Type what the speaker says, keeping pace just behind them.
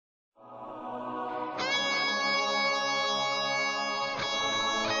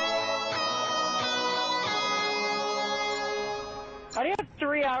How do you have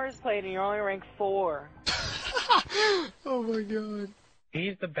 3 hours played and you're only ranked 4? Oh my god.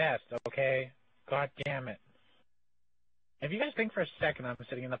 He's the best, okay? God damn it. If you guys think for a second I'm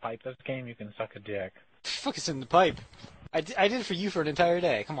sitting in the pipe this game, you can suck a dick. Fuck is in the pipe? I did it for you for an entire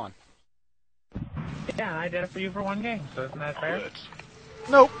day. Come on. Yeah, I did it for you for one game, so isn't that fair?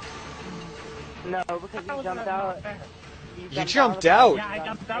 Nope. No, because you jumped out. You jumped out? Yeah, I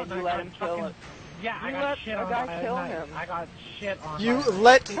jumped out and you let him kill him. Yeah, I got shit on him. I got shit on You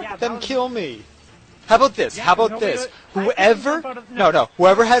let them kill me. How about this? How about this?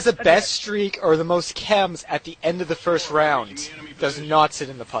 Whoever has the best streak or the most chems at the end of the first round does not sit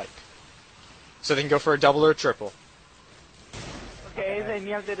in the pipe. So they can go for a double or a triple. Okay, then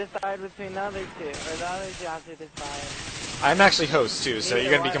you have to decide between the other two, or the other two have to decide. I'm actually host too, so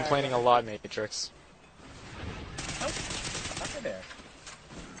you're gonna be complaining a lot, Matrix. Nope. Fuck there.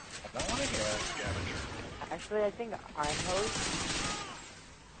 I don't want to hear it. Actually, I think I'm host.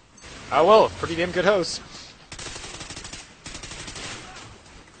 Oh well, pretty damn good host.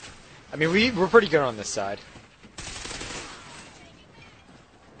 I mean, we're pretty good on this side.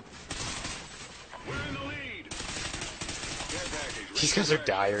 These guys are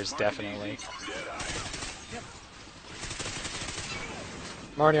dyers, definitely.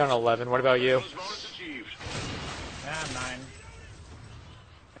 I'm already on 11. What about you? I'm 9.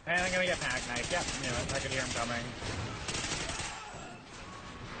 And I'm gonna get pack knife. Yep, knew it. I could hear him coming.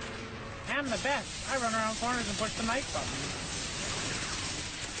 I'm the best. I run around corners and push the knife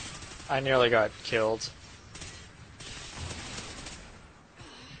button. I nearly got killed.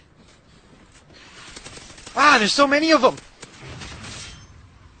 Ah, there's so many of them!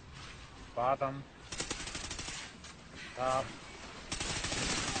 Bottom. Top.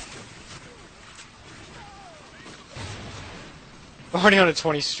 I'm already on a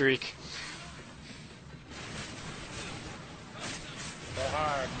 20 streak. Go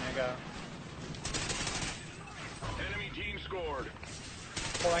hard, nigga. Enemy team scored.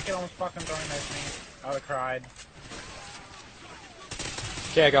 Oh, that kid almost fucking throwing knife me. I would've cried.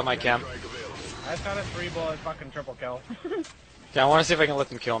 Okay, I got my chem. I just got a 3-bullet fucking triple kill. Okay, I want to see if I can let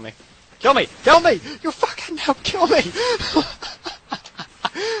them kill me. Kill me! Kill me! You fucking now kill me!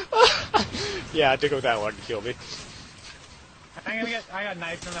 Yeah, I had to go with that one to kill me. I got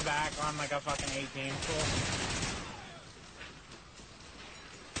knifed in the back on like a fucking 18. Cool.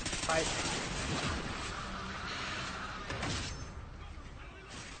 Fight.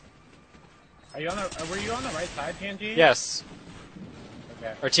 Are you on the? Were you on the right side, TNT? Yes.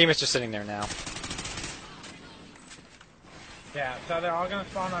 Okay. Our team is just sitting there now. Yeah, so they're all gonna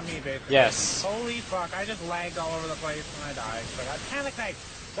spawn on me, basically. Yes. Holy fuck, I just lagged all over the place when I died. So I got panic knife.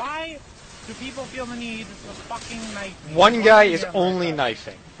 Why do people feel the need to fucking knife me? One guy is only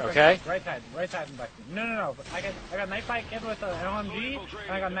knifing, okay? Right side and left. No. I got knifed by a kid with an LMG,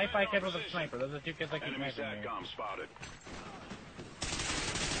 and I got knifed by a kid with a sniper. Those are the two kids that keep knifing me. Spotted.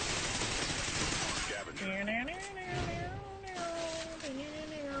 No, I'm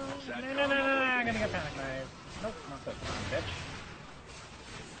gonna get panic knife. Nope, not this time, bitch.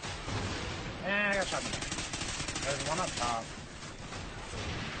 And I got shot in the back. There's one up top.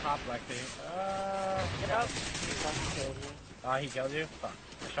 Top Lexi. Get up. He killed you? Fuck.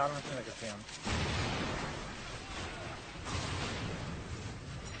 I shot him as soon as I could see him.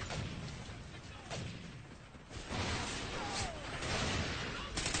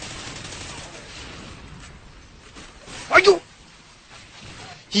 Are you?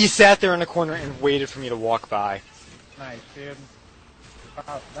 He sat there in the corner and waited for me to walk by. Nice, dude.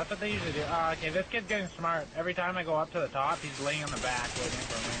 Oh, that's what they usually do. Okay, this kid's getting smart. Every time I go up to the top, he's laying on the back waiting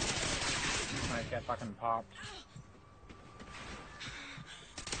for me. Nice, get fucking popped.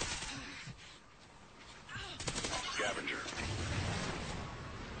 Scavenger.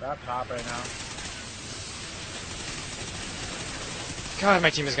 They're up top right now. God, my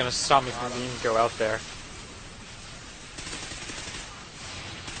team is gonna stop me from even go out there.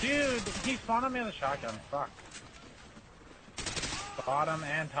 Dude, he spawned on me with a shotgun. Fuck. Bottom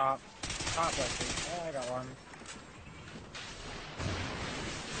and top. Top, let's see. Oh, I got one.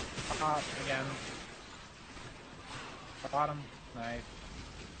 Top again. Bottom. Nice.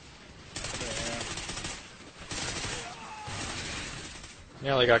 Yeah.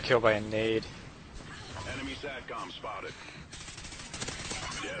 Nearly got killed by a nade. Enemy SATCOM spotted.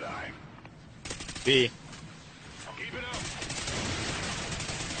 Deadeye. B. Keep it up.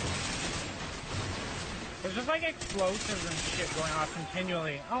 There's just like explosives and shit going off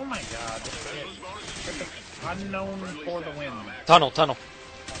continually. Oh my god, this shit. It's unknown for the win. Tunnel. Yeah,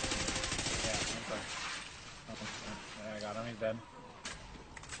 okay. I got him, he's dead.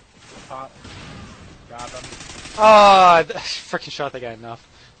 Pop. Got him. Ah, freaking shot that guy enough.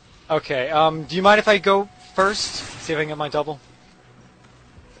 Okay, do you mind if I go first? See if I can get my double?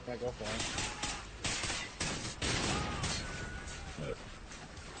 Yeah, go for it.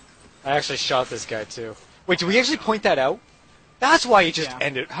 I actually shot this guy too. Wait, did we actually point that out? That's why you just Yeah.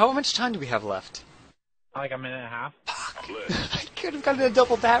 ended. How much time do we have left? Like a minute and a half. I could have gotten a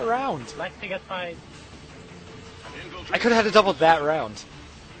double that round. Lexi gets by. I could have had a double that round.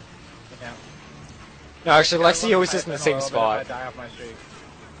 Yeah. No, actually, Yeah, Lexi always is in the same spot. I die off my streak.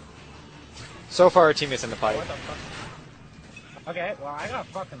 So far, our teammate's in the pipe. What the fuck? Okay, well, I got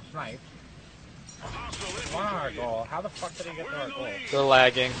fucking sniped. One on our goal. How the fuck did he get to our goal? They're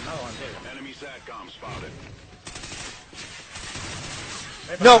lagging. Another one, too. Enemy SATCOM spotted.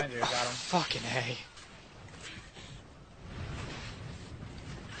 Right No! behind you, got him. Fucking A.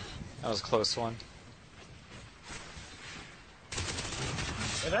 That was a close one.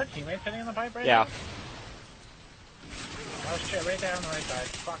 Is our teammate sitting in the pipe right Yeah. now? Oh shit, right there on the right side.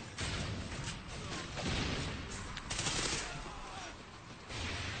 Fuck.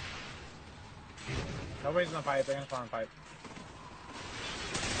 Nobody's in the pipe, they're gonna spawn in the pipe.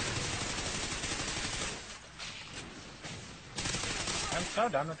 I'm so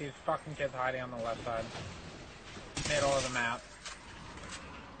done with these fucking kids hiding on the left side. Middle of the map.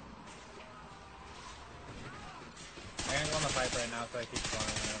 I'm gonna go in the pipe right now so I keep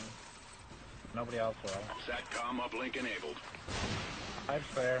spawning in. Nobody else will. SATCOM uplink enabled. Pipe's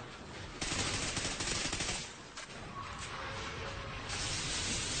clear.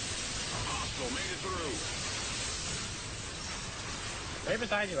 Hostile made it through. Right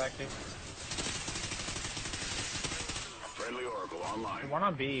beside you, Lexi. Friendly Oracle online. There's one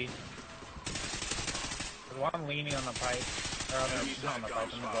on B. There's one leaning on the pipe. Or on the, not on the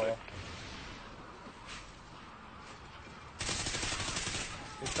pipe, in the goal.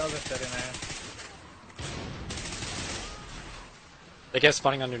 He's still just sitting there. They get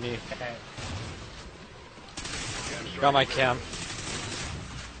spawning underneath. Okay. Got my cam.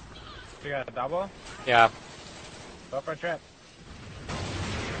 We got a double? Yeah. Go for a trip.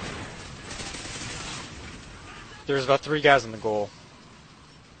 There's about 3 guys on the goal.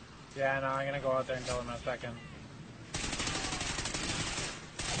 Yeah, no, I'm gonna go out there and kill him in a second.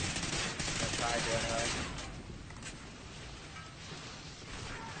 Gonna try to anyway.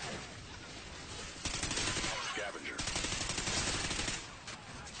 Scavenger.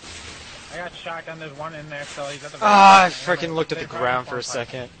 I got shotgun, there's one in there still, he's at the very Ah, I bottom. freaking looked at the They're ground for a probably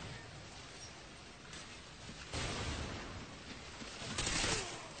second.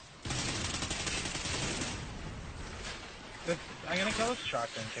 I'm gonna kill this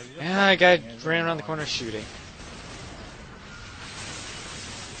shotgun kid. He's just Yeah, a guy fucking- he's ran around the annoying. corner shooting.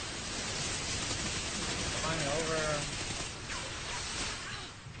 Climbing over.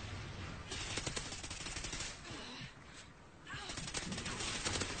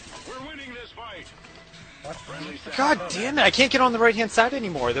 We're winning this fight. What? Friendly God SATCOM. damn it, I can't get on the right hand side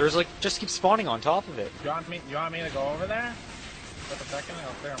anymore. There's like, just keep spawning on top of it. You want me to go over there? Just a second,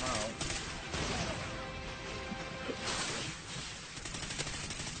 I'll clear him out.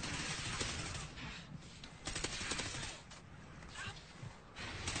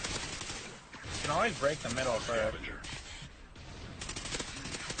 You can always break the middle first. Scavenger.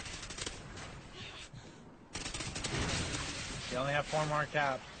 You only have 4 more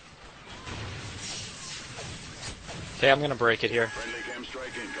caps. Okay, I'm gonna break it here. Friendly chem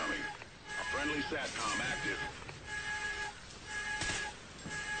strike incoming. Friendly SATCOM active.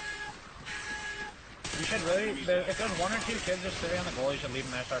 You should really, if there's 1 or 2 kids just sitting on the goal, you should leave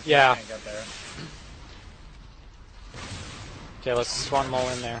them there so our Yeah. team can't get there. Okay, let's spawn them all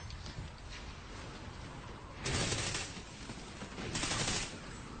in there.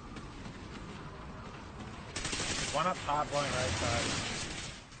 There's one up top going right side.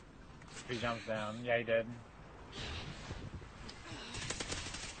 He jumps down. Yeah, he did.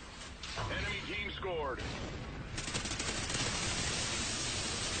 Enemy team scored.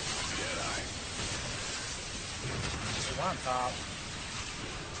 Jedi. There's one up top.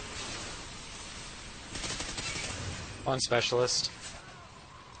 One specialist.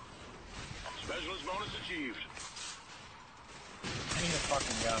 Specialist bonus achieved. I need a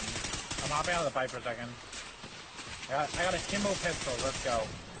fucking gun. I'm hopping out of the pipe for a second. I got a Kimbo pistol. Let's go.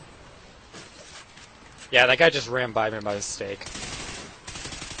 Yeah, that guy just ran by me by mistake.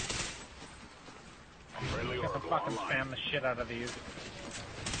 Friendly I have to Oracle fucking online. spam the shit out of these.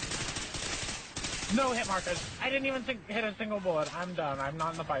 No hit markers. I didn't even hit a single bullet. I'm done. I'm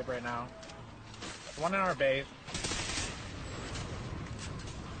not in the pipe right now. One in our base.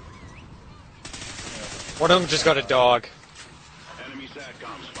 One of them just got a dog. Enemy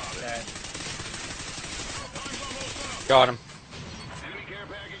SATCOM spotted. Okay. Time's Got him. Enemy care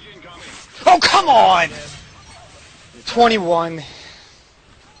package incoming. Oh, come on! 21.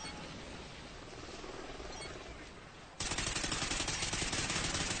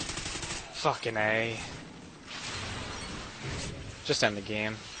 Fucking A. Just end the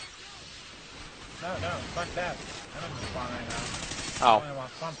game. No, fuck that. I don't spawn right now. Oh. I only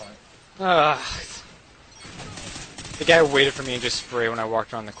want spawn point. The guy waited for me and just sprayed when I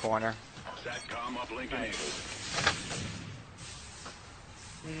walked around the corner. SATCOM uplink enabled.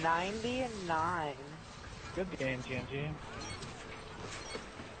 99. Good game, TNT.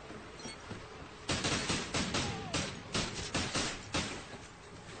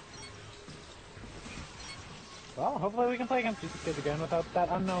 Well, hopefully we can play against these kids again without that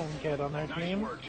unknown kid on their Nice team. work,